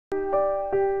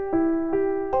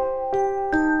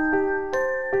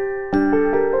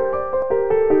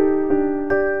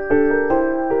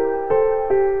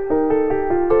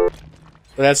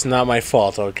But that's not my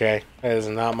fault, okay? That is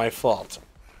not my fault.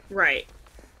 Right.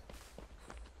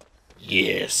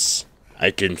 Yes, I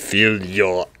can feel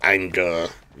your anger,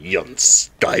 young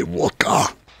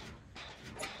Skywalker.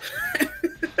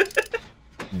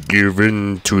 Give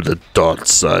in to the dark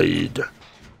side.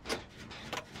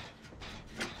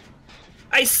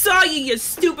 I saw you, you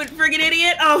stupid friggin'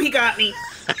 idiot! Oh, he got me.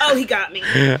 Oh, he got me.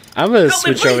 I'm gonna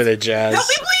switch over to Jazz. Help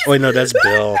me, please! Wait, no, that's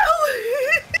Bill. No.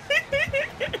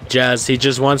 Jazz, he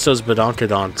just wants those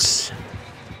badonkadonks.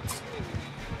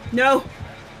 No.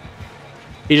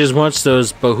 He just wants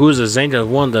those bahuzas, ain't the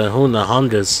one the huna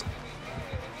hondas.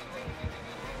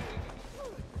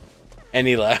 And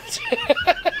he left.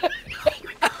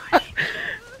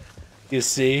 You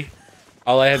see?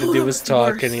 All I had to do was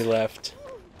talk and he left.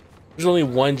 There's only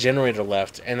one generator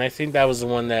left, and I think that was the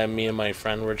one that me and my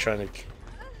friend were trying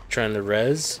to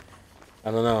res.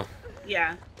 I don't know.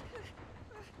 Yeah.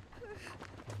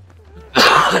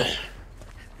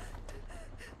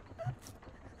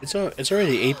 It's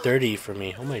already 8:30 for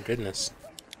me. Oh my goodness.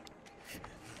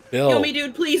 Bill. Heal me,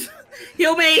 dude, please.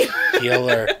 Heal me.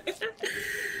 Healer.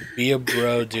 Be a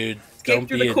bro, dude. Escape Don't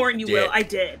through be the a corn, you dick. will. I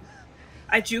did.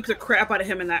 I juked the crap out of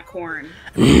him in that corn.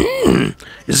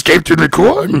 Escape to the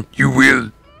corn, you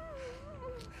will.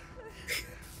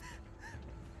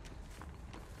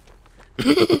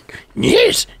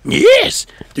 Yes, yes,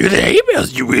 through the hay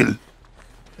bales, you will.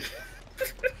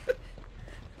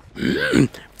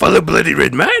 Follow bloody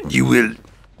red man, you will.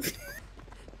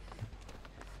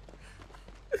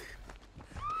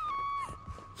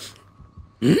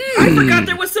 I forgot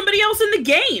there was somebody else in the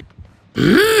game.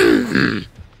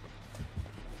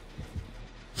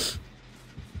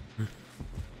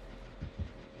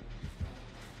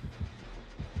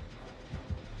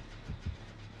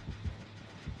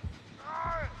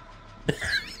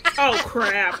 Oh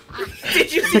crap!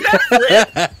 Did you see that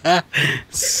flip?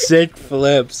 Sick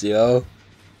flips, yo.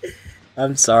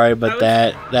 I'm sorry, but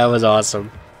that was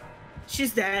awesome.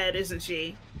 She's dead, isn't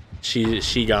she?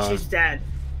 She gone. She's dead.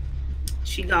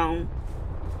 She gone.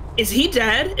 Is he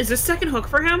dead? Is this second hook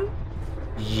for him?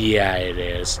 Yeah, it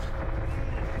is.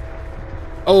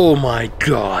 Oh my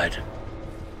god.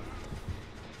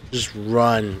 Just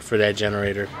run for that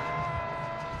generator.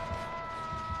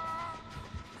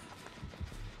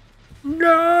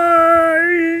 No!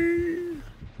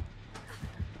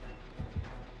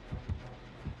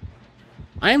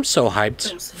 I am so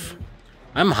hyped.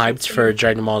 I'm hyped for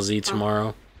Dragon Ball Z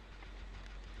tomorrow.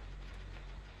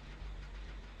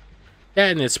 Yeah,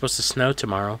 and it's supposed to snow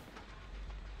tomorrow.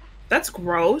 That's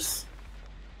gross.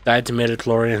 Died to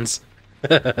midichlorians.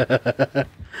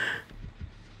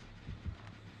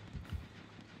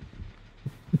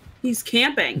 He's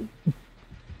camping.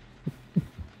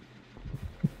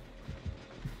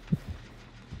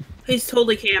 He's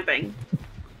totally camping.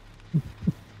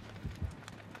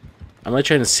 I'm like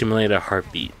trying to simulate a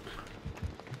heartbeat.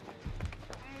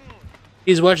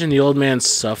 He's watching the old man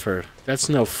suffer. That's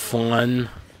no fun.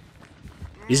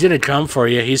 He's gonna come for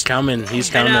you. He's coming. He's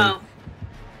coming. I know.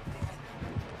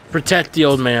 Protect the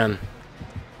old man.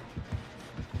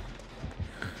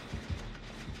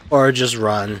 Or just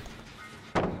run.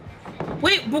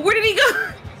 Wait, but where did he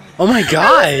go? Oh my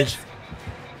god!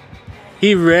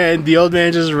 He ran. The old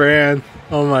man just ran.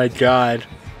 Oh my god.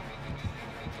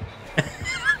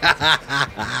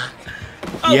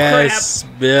 Oh, yes,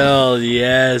 crap. Bill.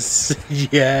 Yes.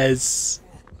 Yes.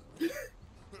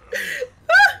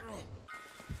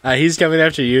 He's coming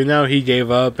after you now. He gave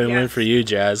up and went for you,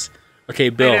 Jazz. Okay,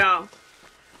 Bill. I know.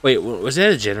 Wait, was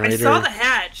that a generator? I saw the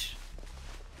hatch.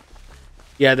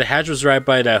 Yeah, the hatch was right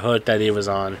by that hook that he was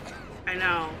on. I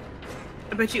know.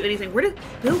 I bet you anything. Where did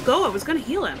Bill go? I was gonna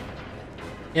heal him.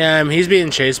 Yeah, he's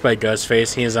being chased by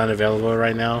Ghostface. He is unavailable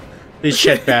right now. Please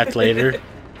check back later.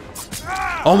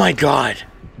 Oh my god!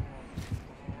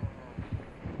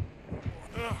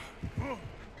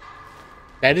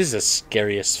 That is the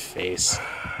scariest face.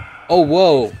 Oh,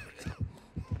 whoa!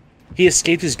 He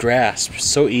escaped his grasp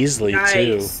so easily,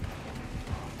 too.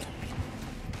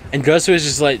 And Ghostface was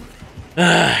just like,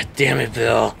 ah, damn it,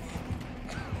 Bill.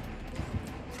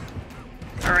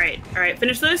 Alright,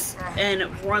 finish this and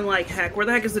run like heck. Where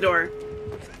the heck is the door?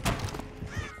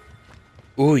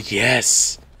 Ooh,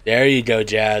 yes. There you go,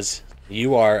 Jazz.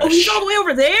 You are. Oh, he's all the way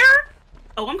over there?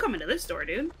 Oh, I'm coming to this door,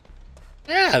 dude.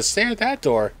 Yeah, stay at that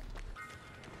door.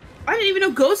 I didn't even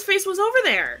know Ghostface was over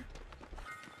there.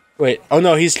 Wait, oh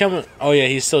no, he's coming. Oh yeah,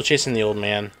 he's still chasing the old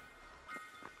man.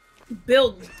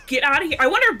 Bill, get out of here. I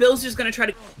wonder if Bill's just gonna try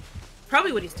to...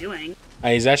 Probably what he's doing.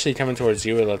 He's actually coming towards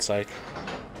you, it looks like.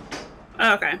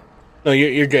 Oh, okay. No,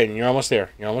 you're good. You're almost there.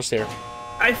 You're almost there.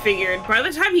 I figured. By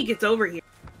the time he gets over here...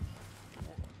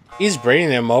 He's bringing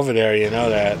them over there, you know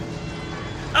that.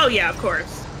 Oh yeah, of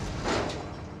course.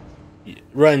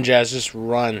 Run, Jazz, just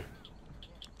run.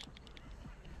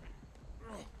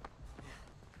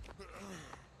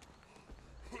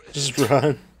 Just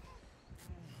run.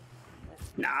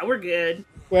 Nah, we're good.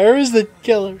 Where is the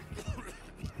killer?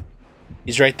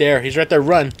 He's right there. He's right there.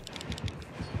 Run.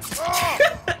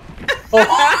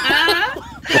 Oh.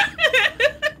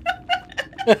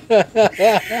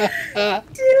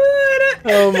 Dude.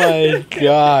 Oh my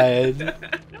god.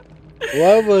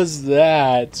 What was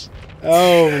that?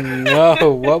 Oh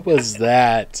no, what was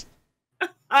that?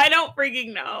 I don't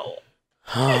freaking know.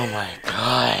 Oh my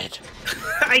god.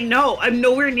 I know. I'm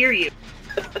nowhere near you.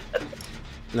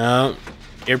 No,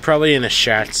 you're probably in a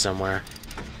shack somewhere.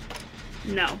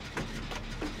 No.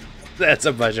 That's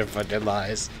a bunch of fucking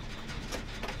lies.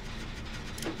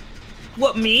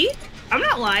 What, me? I'm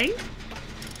not lying.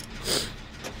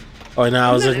 Oh no,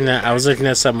 I was looking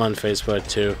at something on Facebook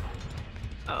too.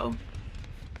 Oh.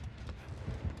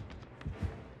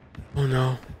 Oh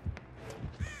no.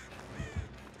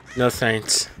 No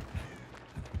thanks.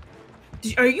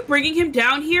 Are you bringing him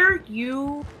down here?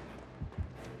 You...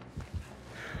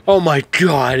 Oh my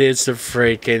god, it's the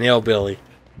freaking hillbilly.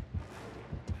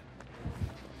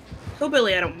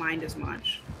 Hillbilly, I don't mind as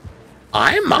much.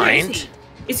 I Where mind.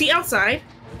 Is he outside?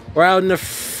 We're out in the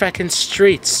fucking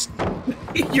streets.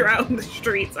 You're out in the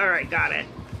streets. Alright, got it.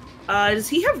 Does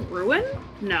he have ruin?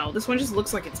 No, this one just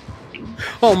looks like it's...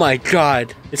 Oh my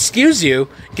god. Excuse you.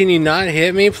 Can you not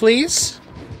hit me, please?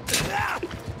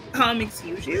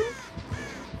 Excuse you?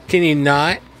 Can you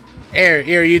not?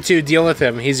 Here, you two, deal with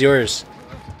him. He's yours.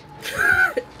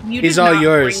 He's all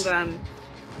yours.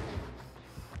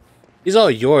 He's all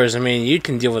yours. I mean, you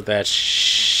can deal with that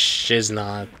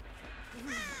shiznod.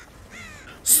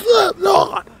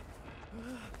 Slipknot!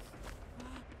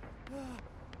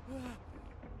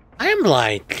 I am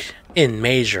like in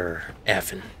major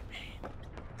effing pain.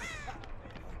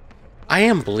 I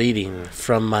am bleeding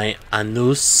from my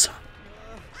anus.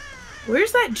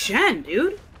 Where's that gen,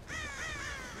 dude?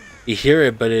 You hear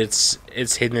it, but it's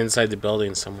hidden inside the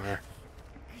building somewhere.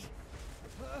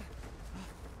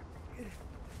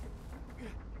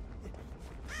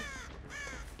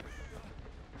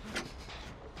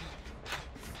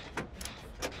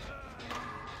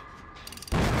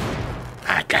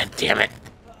 Ah, god damn it.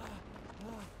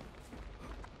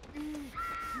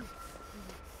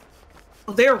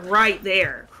 Oh, they're right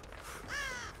there.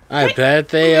 I bet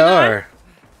they are.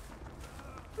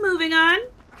 Moving on.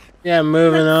 Yeah,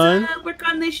 moving on. Work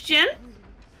on this gen.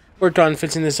 Worked on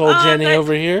fixing this old Jenny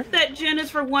over here. That gen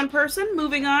is for one person.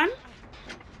 Moving on.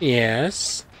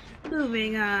 Yes.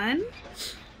 Moving on.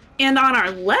 And on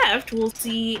our left, we'll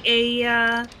see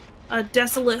a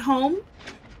desolate home.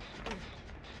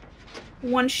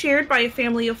 One shared by a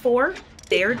family of 4.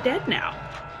 They're dead now.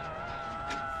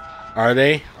 Are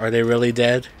they? Are they really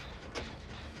dead?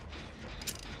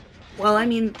 Well, I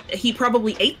mean, he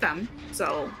probably ate them,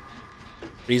 so...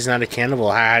 He's not a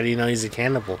cannibal. How do you know he's a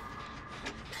cannibal?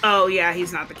 Oh, yeah,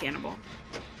 he's not the cannibal.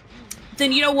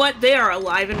 Then you know what? They are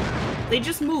alive and... They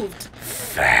just moved.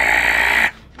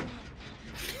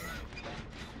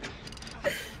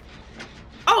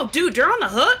 Oh, dude, they're on the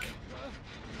hook?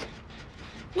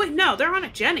 Wait, no, they're on a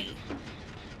Jenny.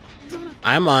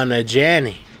 I'm on a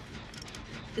Jenny.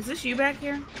 Is this you back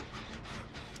here?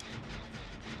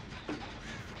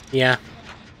 Yeah.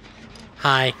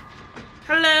 Hi.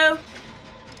 Hello?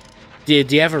 Do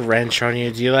you have a wrench on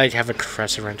you? Do you, like, have a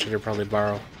crescent wrench I could probably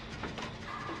borrow?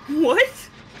 What?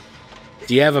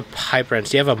 Do you have a pipe wrench?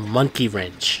 Do you have a monkey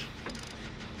wrench?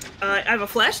 I have a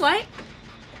flashlight.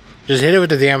 Just hit it with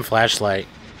the damn flashlight.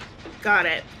 Got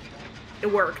it.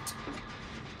 It worked.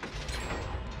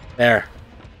 There.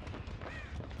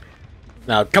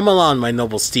 Now, come along, my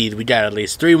noble steed. We got at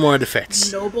least 3 more to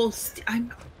fix. Noble I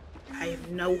have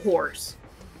no horse.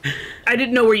 I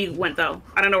didn't know where you went, though.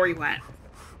 I don't know where you went.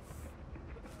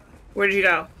 Where did you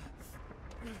go?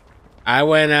 I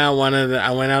went out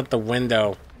I went out the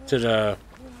window to the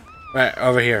right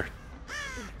over here.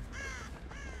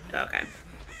 Okay.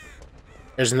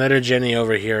 There's another Jenny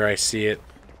over here. I see it.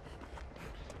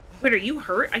 Wait, are you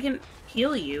hurt? I can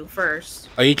heal you first.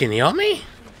 Oh, you can heal me?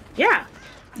 Yeah.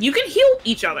 You can heal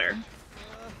each other.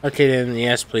 Okay, then,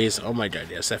 yes, please. Oh my god,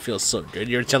 yes, that feels so good.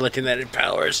 Your telekinetic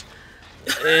powers.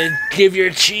 Give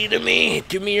your chi to me.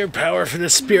 Give me your power for the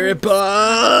spirit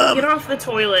bomb. Get off the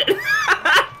toilet.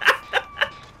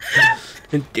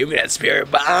 Give me that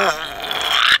spirit bomb.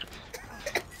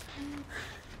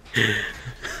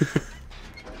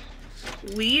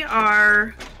 We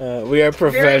are we are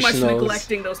very much professionals.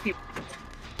 neglecting those people.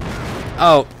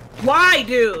 Oh. Why,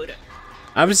 dude?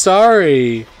 I'm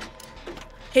sorry.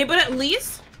 Hey, but at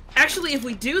least, actually, if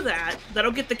we do that,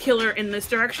 that'll get the killer in this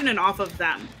direction and off of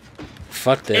them.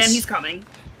 Fuck this. And he's coming.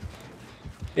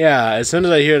 Yeah, as soon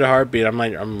as I hear the heartbeat, I'm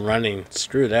like, I'm running.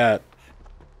 Screw that.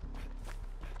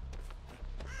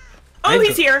 Oh,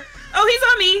 he's here. Oh, he's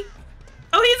on me.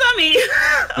 Oh, he's on me.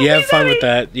 Oh, You have fun with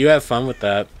that. You have fun with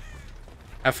that.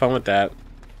 Have fun with that.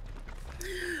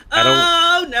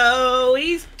 Oh, no.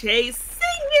 He's chasing me.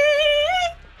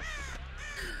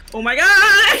 Oh, my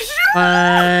gosh.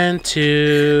 1,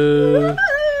 2.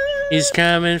 He's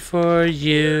coming for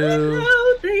you.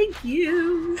 Oh, thank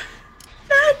you.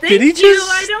 Oh, thank Did he you.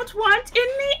 just- I don't want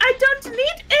any. I don't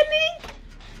need any.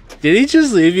 Did he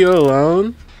just leave you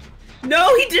alone?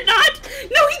 No, he did not.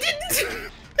 No, he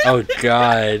didn't. Oh,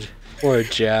 God. Poor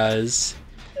Jazz.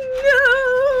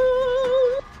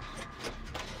 No.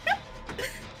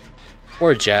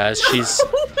 Poor Jazz.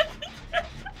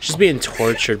 She's being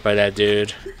tortured by that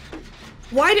dude.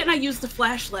 Why didn't I use the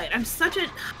flashlight? I'm such a...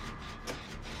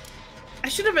 I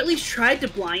should have at least tried to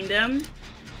blind him.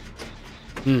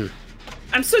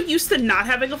 I'm so used to not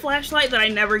having a flashlight that I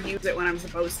never use it when I'm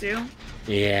supposed to.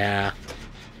 Yeah.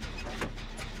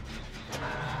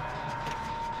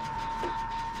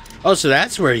 Oh, so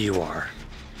that's where you are.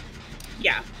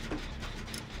 Yeah.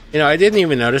 You know, I didn't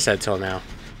even notice that till now.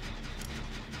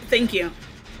 Thank you.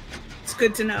 It's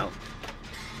good to know.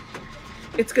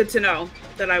 It's good to know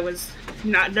that I was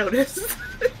not noticed.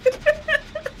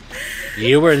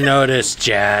 You were noticed,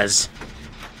 Jazz.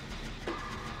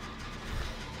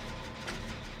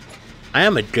 I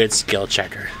am a good skill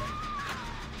checker.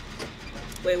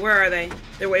 Wait, where are they?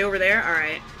 They're way over there?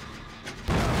 Alright.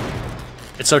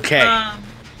 It's okay.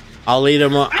 I'll lead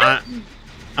them.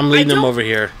 I'm leading them over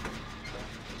here.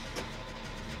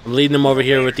 I'm leading them over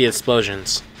here with the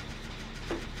explosions.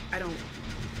 I don't...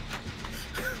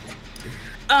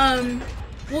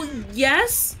 Well,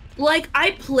 yes. Like,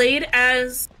 I played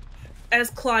as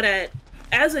Claudette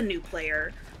as a new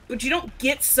player, but you don't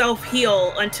get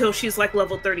self-heal until she's, like,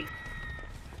 level 30.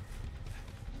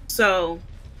 So...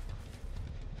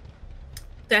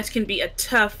 that can be a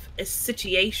tough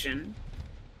situation.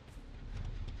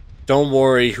 Don't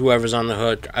worry, whoever's on the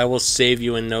hook. I will save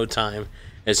you in no time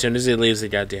as soon as he leaves the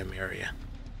goddamn area.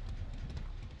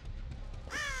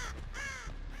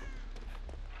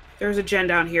 There's a gen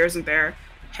down here, isn't there?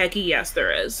 Hecky, yes,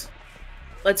 there is.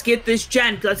 Let's get this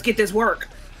gen. Let's get this work.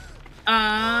 Just,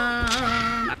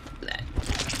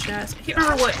 I can't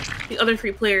remember what the other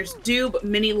 3 players do, but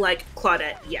many like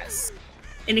Claudette, yes.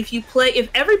 And if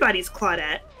everybody's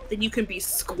Claudette, then you can be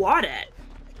Squadette.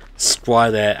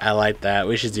 Squadette, I like that.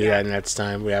 We should do that next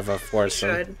time. We have a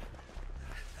foursome. Should.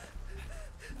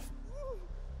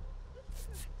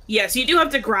 Yes, you do have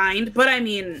to grind, but I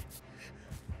mean...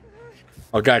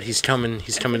 Oh god, he's coming.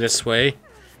 He's coming this way.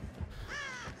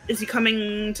 Is he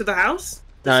coming to the house?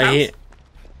 No, I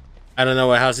don't know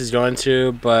what house he's going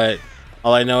to, but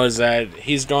all I know is that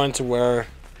he's going to where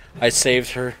I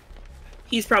saved her.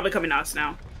 He's probably coming to us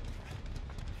now.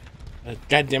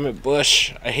 God damn it,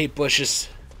 bush. I hate bushes.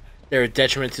 They're a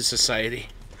detriment to society.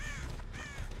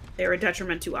 They're a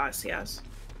detriment to us, yes.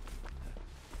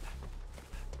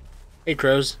 Hey,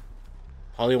 crows.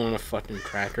 Holly want a fucking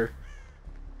cracker?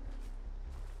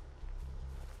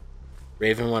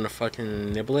 Raven want to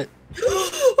fucking nibble it? Oh,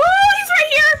 he's right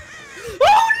here!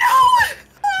 Oh no!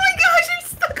 Oh my gosh, I'm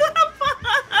stuck on a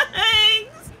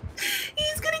box!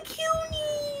 He's gonna kill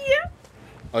me!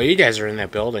 Oh, you guys are in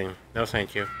that building. No,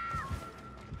 thank you.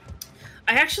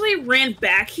 I actually ran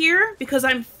back here because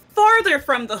I'm farther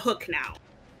from the hook now.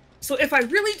 So if I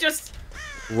really just...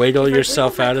 Wiggle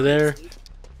yourself out of there.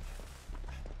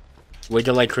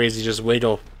 Wiggle like crazy, just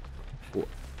wiggle.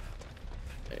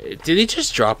 Did he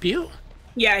just drop you?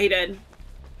 Yeah, he did.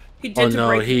 He did. Oh to no,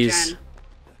 break the he's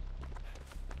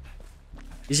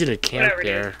gen. in a camp Whatever,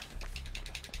 dude. there.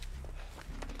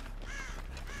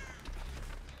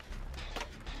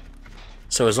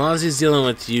 So as long as he's dealing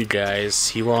with you guys,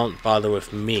 he won't bother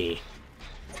with me.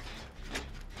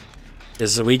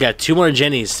 Because we got 2 more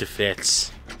Jennies to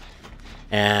fix.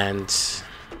 And...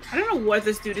 I don't know what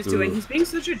this dude is doing. He's being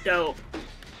such a dope.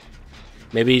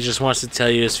 maybe he just wants to tell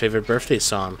you his favorite birthday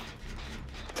song.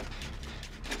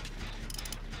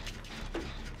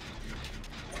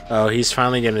 Oh, he's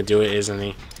finally gonna do it, isn't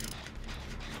he?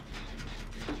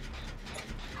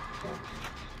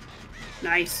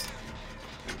 Nice.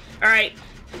 Alright.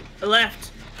 I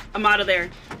left. I'm out of there.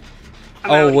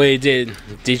 I'm Oh out. wait,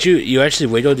 did you actually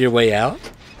wiggled your way out?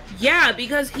 Yeah,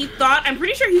 because he thought... I'm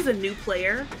pretty sure he's a new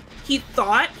player. He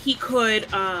thought he could,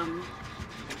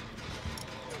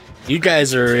 You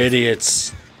guys are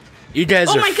idiots. You guys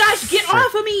Oh are. my gosh, get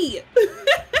off of me!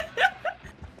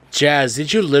 Jazz,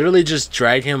 did you literally just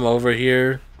drag him over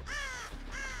here?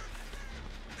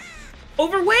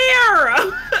 Over where?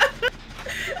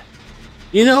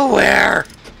 You know where?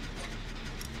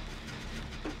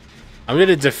 I'm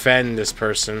gonna defend this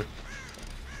person.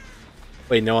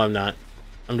 Wait, no, I'm not.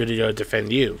 I'm gonna go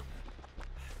defend you.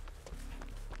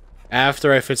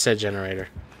 After I fix that generator.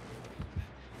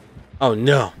 Oh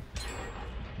no.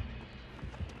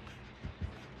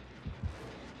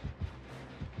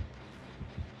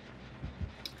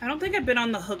 I don't think I've been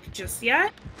on the hook just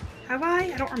yet. Have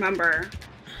I? I don't remember.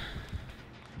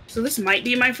 So this might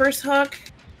be my first hook.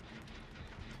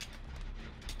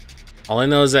 All I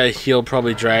know is that he'll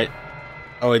probably drag.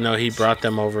 Oh wait, no, he brought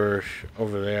them over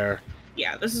there.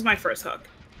 Yeah, this is my first hook.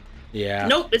 Yeah.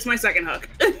 Nope, it's my second hook.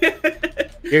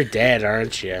 You're dead,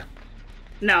 aren't you?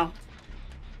 No.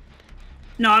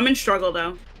 No, I'm in struggle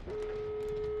though.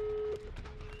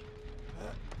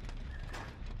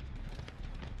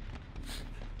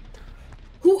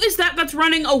 Who is that that's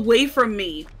running away from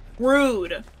me?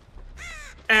 Rude.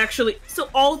 Actually, so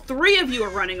all three of you are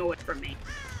running away from me.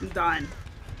 I'm done.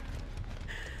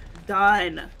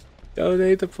 Done.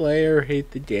 Donate the player,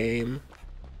 hate the game.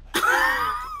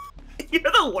 You're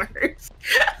the worst.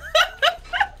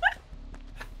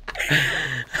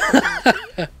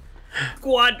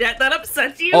 Squad that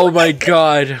upsets you? Oh my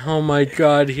god. Oh my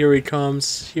god. Here he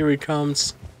comes. Here he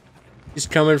comes. He's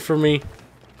coming for me.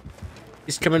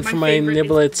 He's coming for my favorite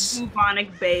niblets. is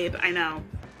bubonic babe, I know.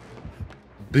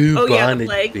 Bubonic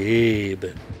plague. babe.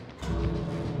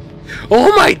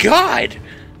 Oh my god!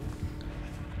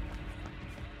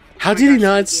 How did he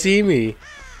not see me?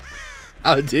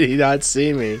 How did he not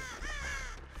see me?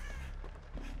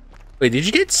 Wait, did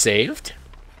you get saved?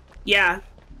 Yeah.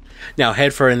 Now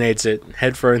head for an exit.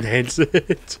 Head for an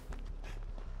exit.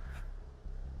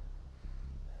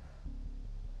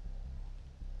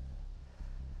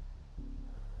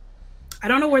 I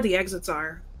don't know where the exits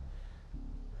are.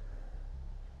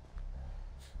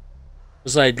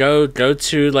 It's like go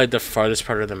to like the farthest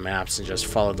part of the maps and just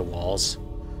follow the walls.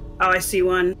 Oh, I see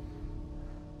one.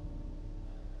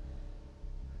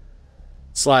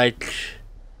 It's like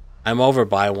I'm over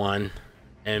by one,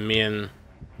 and me and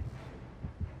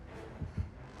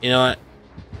you know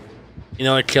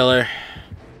what, killer?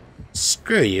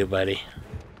 Screw you, buddy.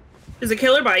 Is the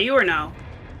killer by you or no?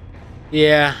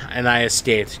 Yeah, and I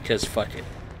escaped because fuck it.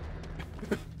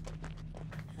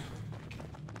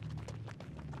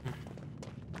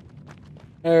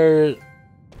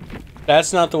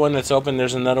 That's not the one that's open.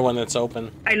 There's another one that's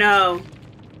open. I know.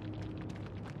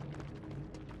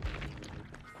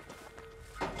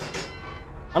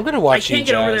 I'm gonna watch you, I can't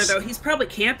get over there Jazz. though. He's probably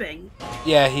camping.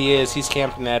 Yeah, he is. He's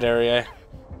camping that area.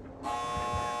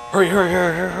 Hurry, hurry,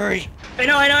 hurry, hurry, hurry. I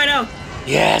know.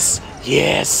 Yes,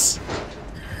 yes.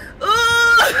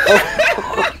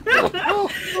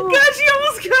 Gosh, you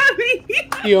almost got me.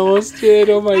 He almost did.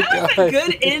 Oh my That was god. a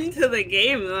good end to the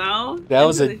game, though. That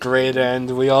was a great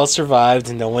end. We all survived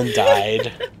and no one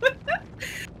died.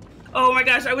 Oh my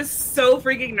gosh, I was so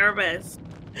freaking nervous.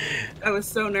 I was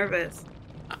so nervous.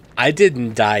 I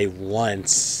didn't die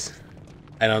once.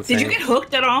 I don't think. Did you get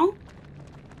hooked at all?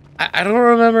 I don't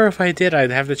remember if I did.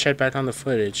 I'd have to check back on the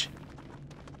footage.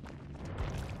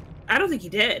 I don't think he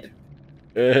did.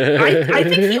 I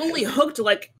think he only hooked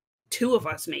like 2 of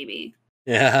us, maybe.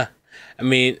 Yeah. I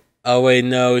mean, oh wait,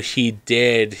 no, he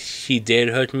did. He did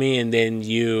hook me, and then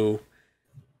you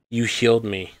healed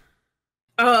me.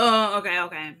 Oh,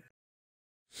 okay.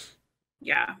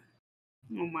 Yeah.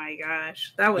 Oh my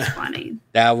gosh, that was funny.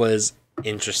 That was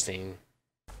interesting.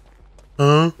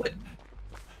 Huh? What?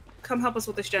 Come help us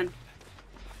with this, Jen.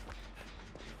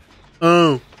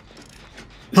 Oh.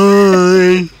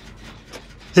 Hi.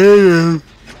 Hello.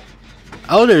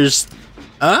 Oh, there's...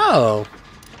 Oh.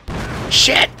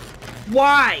 Shit!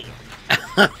 Why?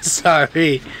 I'm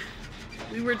sorry.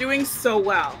 We were doing so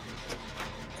well.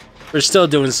 We're still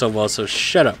doing so well, so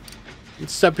shut up.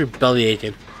 Stop your belly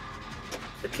aching.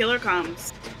 The killer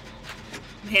comes.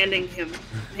 I'm handing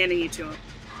you to him.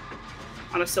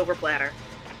 On a silver platter.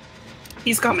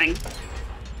 He's coming.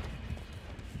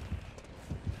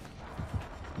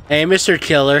 Hey, Mr.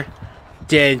 Killer.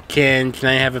 Can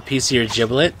I have a piece of your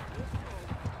giblet?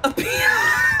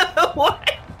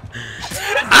 What?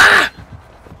 Ah!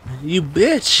 You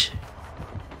bitch!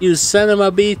 You son of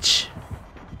a bitch!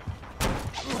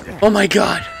 Oh my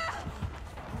god!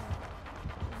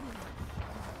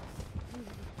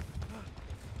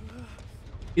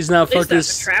 He's not Is that the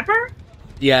focused. trapper?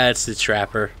 Yeah, it's the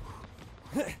trapper.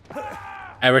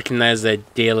 I recognize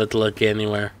that Dale look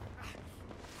anywhere.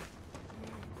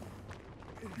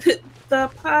 The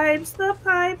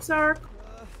pipes are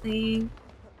clean.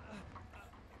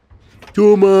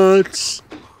 Too much.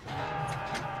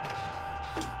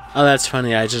 Oh, that's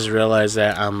funny. I just realized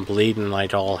that I'm bleeding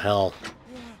like all hell.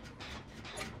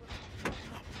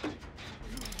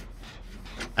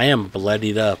 I am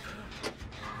bloodied up.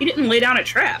 He didn't lay down a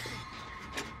trap.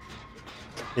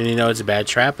 And you know it's a bad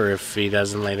trapper if he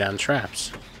doesn't lay down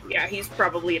traps. Yeah, he's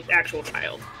probably an actual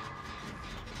child.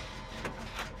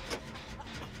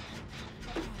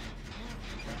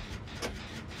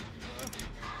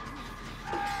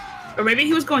 Or maybe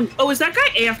he was going... Oh, is that guy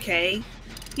AFK?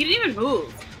 He didn't even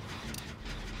move.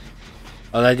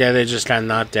 Oh, that guy they just got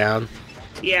knocked down?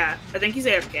 Yeah, I think he's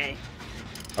AFK.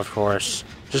 Of course.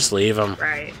 Just leave him.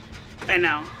 Right. I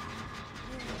know.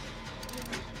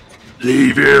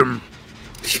 Leave him.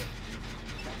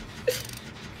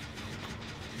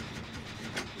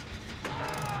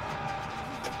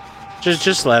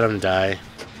 Just let him die.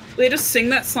 They just sing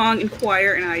that song in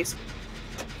choir in high school.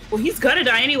 Well, he's gonna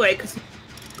die anyway, because he's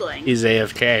struggling. He's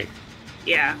AFK.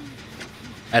 Yeah,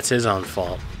 That's his own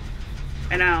fault.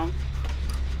 I know.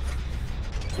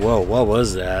 Whoa, what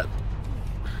was that?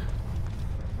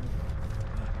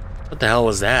 What the hell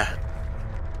was that?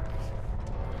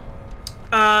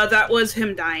 That was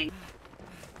him dying.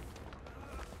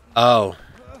 Oh,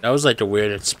 that was like a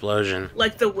weird explosion.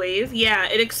 Like the wave? Yeah,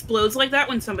 it explodes like that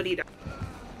when somebody dies.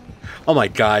 Oh my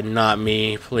god, not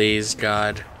me. Please,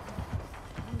 God.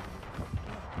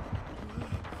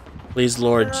 Please,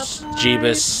 Lord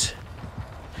Jeebus.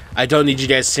 I don't need you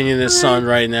guys singing this song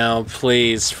right now.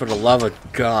 Please, for the love of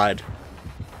God.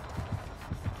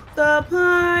 The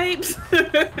pipes!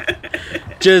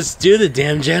 Just do the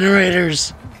damn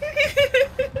generators.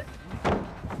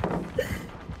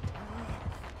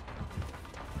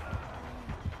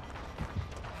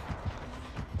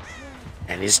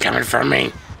 And he's coming for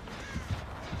me.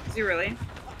 Is he really?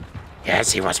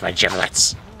 Yes, he wants my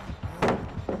giblets.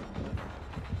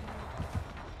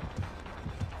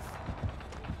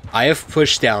 I have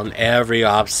pushed down every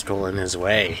obstacle in his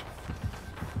way.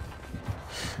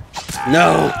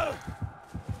 No!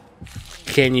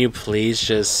 Can you please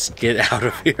just get out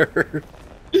of here?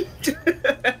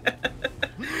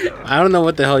 I don't know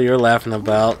what the hell you're laughing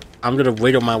about. I'm gonna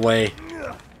wiggle my way.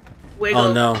 Wiggle.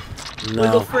 Oh no. No.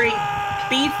 Wiggle free.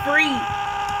 Be free.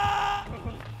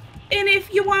 And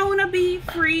if you wanna be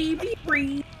free, be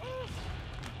free.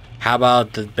 How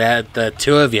about the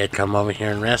two of you come over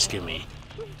here and rescue me?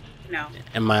 No.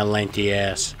 And my lengthy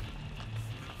ass.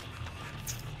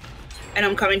 And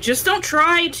I'm coming. Just don't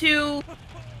try to.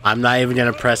 I'm not even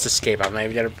gonna press escape. I'm not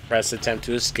even gonna press attempt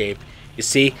to escape. You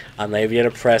see? I'm not even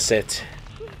gonna press it.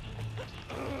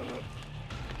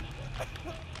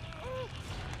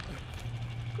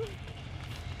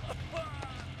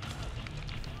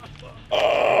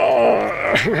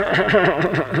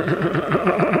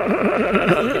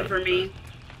 Looking for me.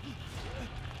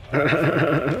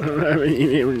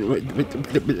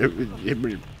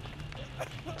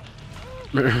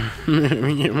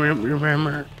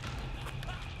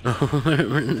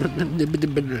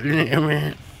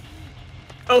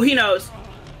 Oh, he knows.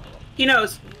 He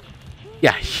knows.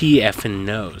 Yeah, he effing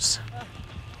knows.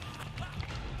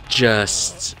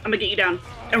 Just... I'm gonna get you down.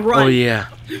 And run. Oh, yeah.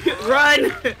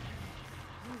 Run!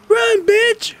 Run,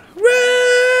 bitch!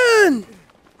 Run!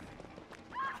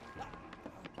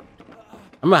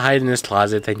 I'm gonna hide in this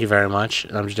closet, thank you very much.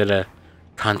 I'm just gonna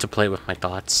contemplate with my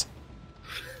thoughts.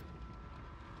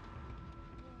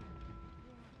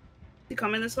 You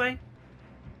coming this way?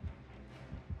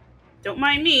 Don't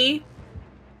mind me.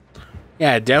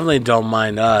 Yeah, definitely don't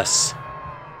mind us.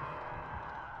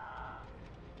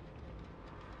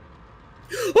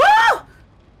 Ah!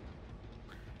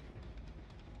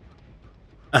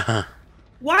 Uh-huh.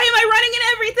 Why am I running in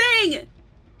everything?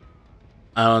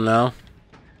 I don't know.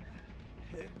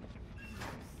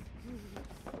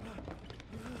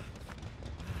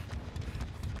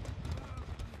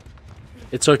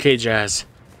 It's okay, Jazz.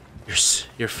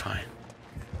 You're fine.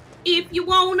 If you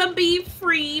wanna be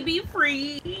free, be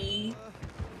free.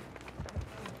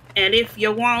 And if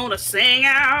you wanna sing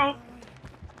out,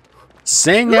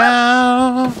 Sing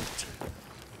out!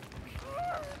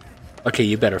 Okay,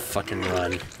 you better fucking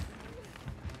run.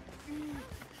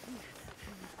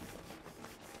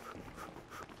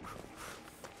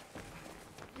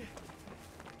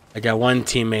 I got one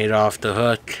teammate off the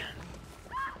hook.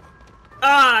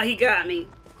 ah, he got me.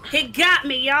 He got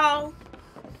me, y'all.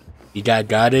 You got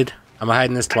gutted? I'm gonna hide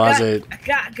in this closet.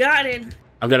 I got it.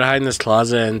 I'm gonna hide in this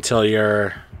closet until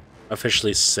you're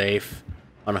officially safe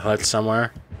on a hut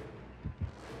somewhere.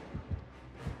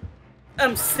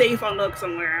 I'm safe on look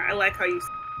somewhere. I like how you.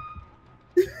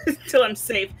 Until I'm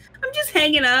safe. I'm just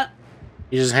hanging up.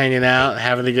 You just hanging out,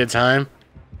 having a good time?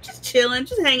 Just chilling,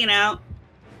 just hanging out.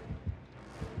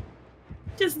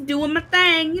 Just doing my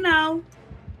thing, you know.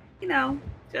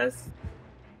 Just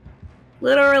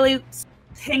literally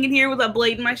hanging here with a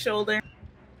blade in my shoulder.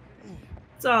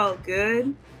 It's all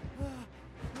good.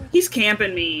 He's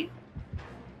camping me.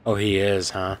 Oh, he is,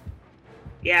 huh?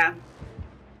 Yeah.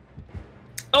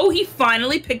 Oh, he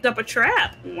finally picked up a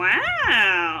trap.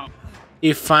 Wow.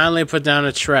 He finally put down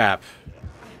a trap.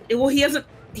 Well, he hasn't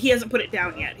put it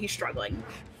down yet. He's struggling.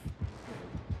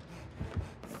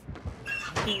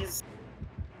 He's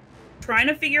trying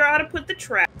to figure out how to put the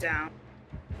trap down.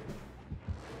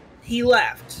 He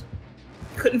left.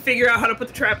 Couldn't figure out how to put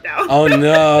the trap down. Oh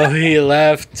no, he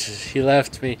left. He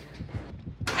left me.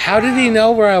 How did he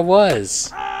know where I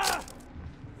was? I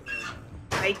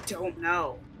don't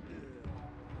know.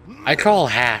 I call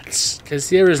hats, because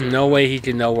there is no way he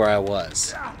could know where I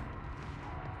was.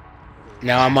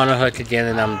 Now I'm on a hook again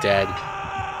and I'm dead.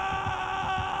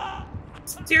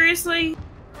 Seriously?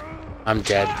 I'm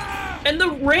dead. And the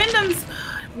randoms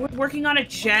working on a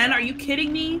gen? Are you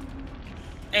kidding me?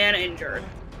 And injured.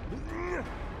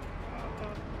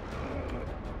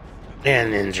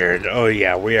 And injured. Oh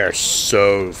yeah, we are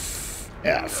so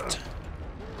effed.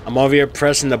 I'm over here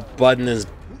pressing the button as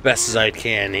best as I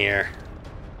can here.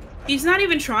 He's not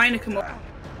even trying to come over.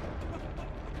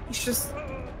 He's just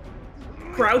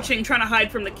crouching, trying to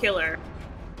hide from the killer.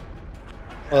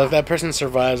 Well, if that person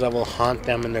survives, I will haunt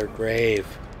them in their grave.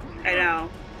 I know.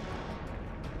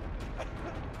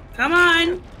 Come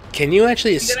on. Can you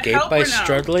actually escape by no?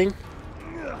 struggling?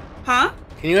 Huh?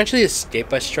 Can you actually escape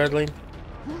by struggling?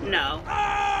 No.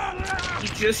 You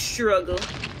just struggle.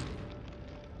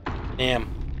 Damn.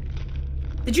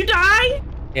 Did you die?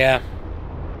 Yeah.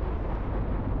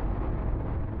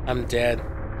 I'm dead.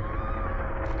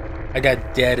 I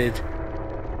got deaded.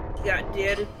 You got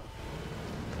dead.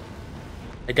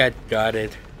 I got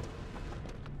gutted.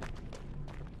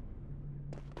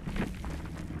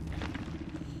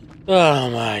 Oh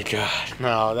my god.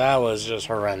 No, that was just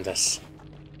horrendous.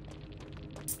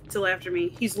 Still after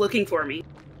me. He's looking for me.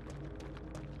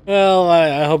 Well,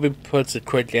 I hope he puts a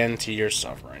quick end to your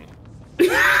suffering.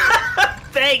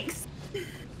 Thanks.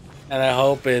 And I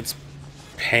hope it's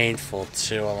painful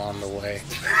too along the way.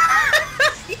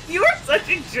 You are such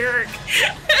a jerk.